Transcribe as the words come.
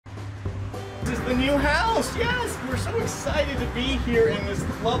the new house. Yes, we're so excited to be here in this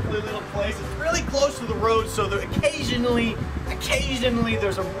lovely little place. It's really close to the road, so that occasionally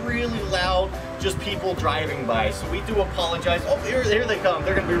there's a really loud, just people driving by. So we do apologize. Oh, here they come.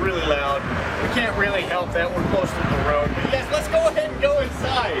 They're gonna be really loud. We can't really help that. We're close to the road. But yes, let's go ahead and go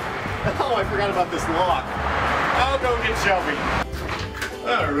inside. Oh, I forgot about this lock. I'll go get Shelby.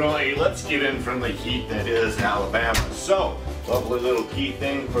 All right, let's get in from the heat that is Alabama. So, lovely little key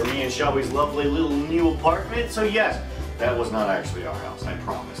thing for me and Shelby's lovely little new apartment. So yes, that was not actually our house. I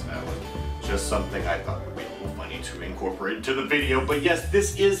promise. That was just something I thought would be a little funny to incorporate into the video. But yes,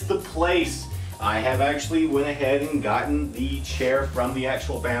 this is the place. I have actually went ahead and gotten the chair from the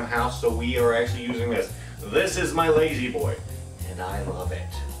actual BAM house, so we are actually using this. This is my lazy boy, and I love it.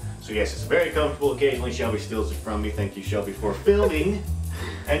 So yes, it's very comfortable. Occasionally Shelby steals it from me. Thank you, Shelby, for filming.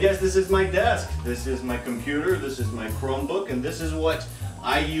 And yes, this is my desk. This is my computer. This is my Chromebook, and this is what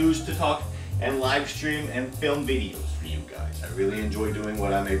I use to talk and live stream and film videos for you guys. I really enjoy doing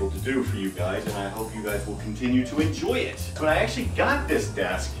what I'm able to do for you guys, and I hope you guys will continue to enjoy it. When I actually got this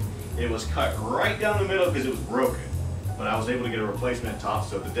desk, it was cut right down the middle because it was broken. But I was able to get a replacement top,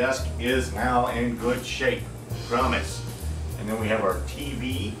 so the desk is now in good shape. Promise. And then we have our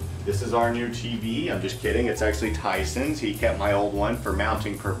TV. This is our new TV. I'm just kidding. It's actually Tyson's. He kept my old one for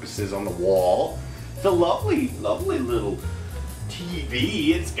mounting purposes on the wall. It's a lovely, lovely little TV.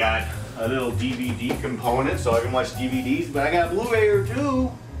 It's got a little DVD component so I can watch DVDs, but I got a Blu-ray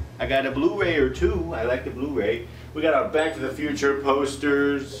too. I like the Blu-ray. We got our Back to the Future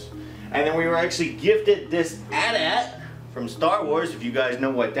posters. And then we were actually gifted this AT-AT from Star Wars, if you guys know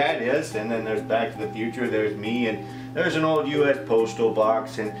what that is. And then there's Back to the Future. There's me, and there's an old US postal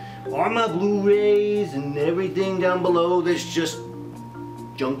box, and all my Blu-rays and everything down below that's just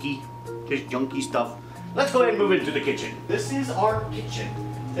junky stuff. Let's go ahead and move into the kitchen. This is our kitchen.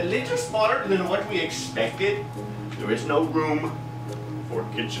 It's a little smaller than what we expected. There is no room for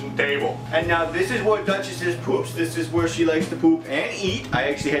a kitchen table. And now this is where Duchess's poops. This is where she likes to poop and eat. I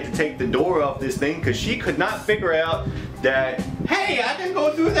actually had to take the door off this thing because she could not figure out that, hey, I can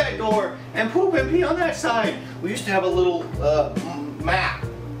go through that door and poop and pee on that side. We used to have a little map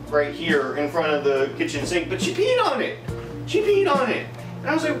right here in front of the kitchen sink, but she peed on it. And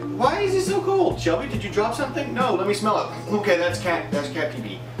I was like, why is it so cold? Shelby, did you drop something? No, let me smell it. Okay, that's cat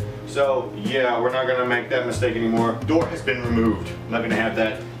pee. So yeah, we're not gonna make that mistake anymore. Door has been removed. I'm not gonna have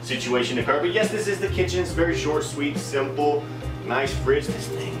that situation occur. But yes, this is the kitchen. It's very short, sweet, simple, nice fridge. This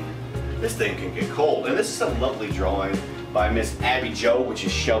thing can get cold. And this is a lovely drawing by Miss Abby Jo, which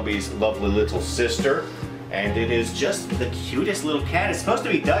is Shelby's lovely little sister. And it is just the cutest little cat. It's supposed to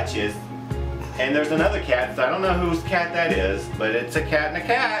be Duchess. And there's another cat. I don't know whose cat that is, but it's a cat and a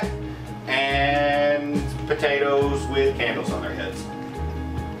cat. And potatoes with candles on their heads.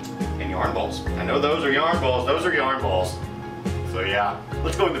 And yarn balls. I know those are yarn balls. Those are yarn balls. So yeah,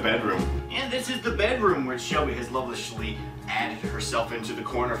 let's go in the bedroom. And this is the bedroom which Shelby has lavishly added herself into the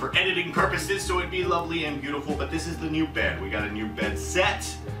corner for editing purposes, so it'd be lovely and beautiful. But this is the new bed. We got a new bed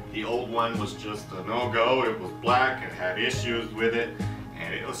set. The old one was just a no-go. It was black. It had issues with it,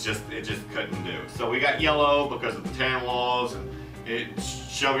 and it just couldn't do. So we got yellow because of the tan walls, and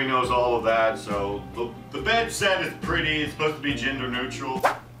Shelby knows all of that. So the bed set is pretty. It's supposed to be gender neutral.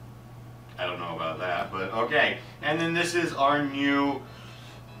 I don't know about that, but okay. And then this is our new,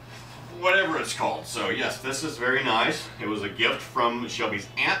 whatever it's called. So yes, this is very nice. It was a gift from Shelby's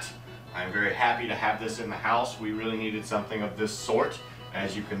aunt. I'm very happy to have this in the house. We really needed something of this sort.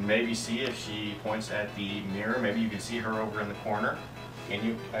 As you can maybe see if she points at the mirror, maybe you can see her over in the corner.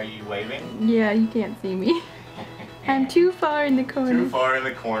 Are you waving? Yeah, you can't see me. I'm too far in the corner. Too far in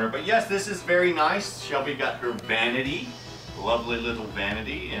the corner. But yes, this is very nice. Shelby got her vanity. Lovely little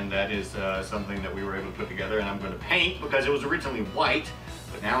vanity, and that is something that we were able to put together, and I'm going to paint because it was originally white,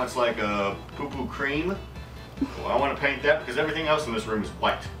 but now it's like a poo-poo cream. Well, I want to paint that because everything else in this room is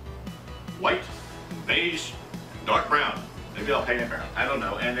white. White, beige, dark brown. Maybe I'll paint it brown. I don't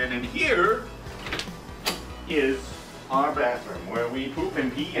know. And then in here is our bathroom where we poop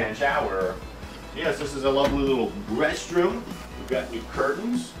and pee and shower. Yes, this is a lovely little restroom. We've got new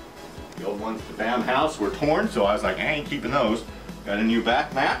curtains. The old ones at the BAM house were torn, so I was like, I ain't keeping those. Got a new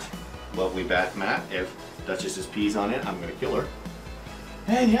bath mat. Lovely bath mat. If Duchess pees on it, I'm gonna kill her.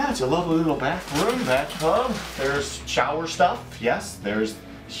 And yeah, it's a lovely little bathroom, bathtub. There's shower stuff, yes. There's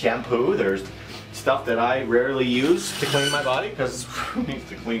shampoo. There's stuff that I rarely use to clean my body, because who needs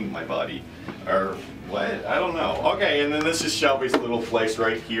to clean my body? Or what? I don't know. Okay, and then this is Shelby's little place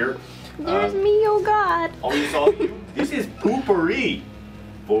right here. There's me, oh God. Oh, you saw you? This is poopery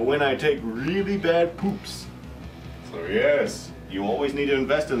for when I take really bad poops. So yes, You always need to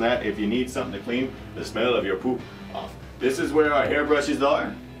invest in that if you need something to clean the smell of your poop off. This is where our hairbrushes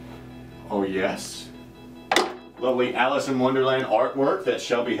are. Oh yes. Lovely Alice in Wonderland artwork that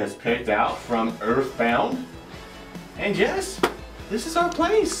Shelby has picked out from Earthbound. And yes, this is our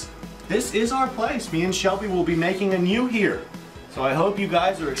place. This is our place. Me and Shelby will be making anew here. So I hope you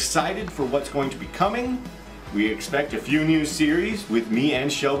guys are excited for what's going to be coming. We expect a few new series with me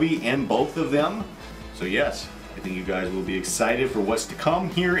and Shelby and both of them. So yes, I think you guys will be excited for what's to come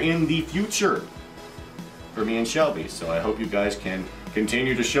here in the future for me and Shelby. So I hope you guys can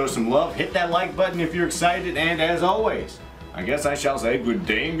continue to show some love. Hit that like button if you're excited, and as always, I guess I shall say good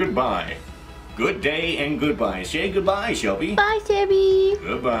day and goodbye. Good day and goodbye. Say goodbye, Shelby. Bye, Shelby.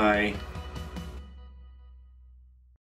 Goodbye.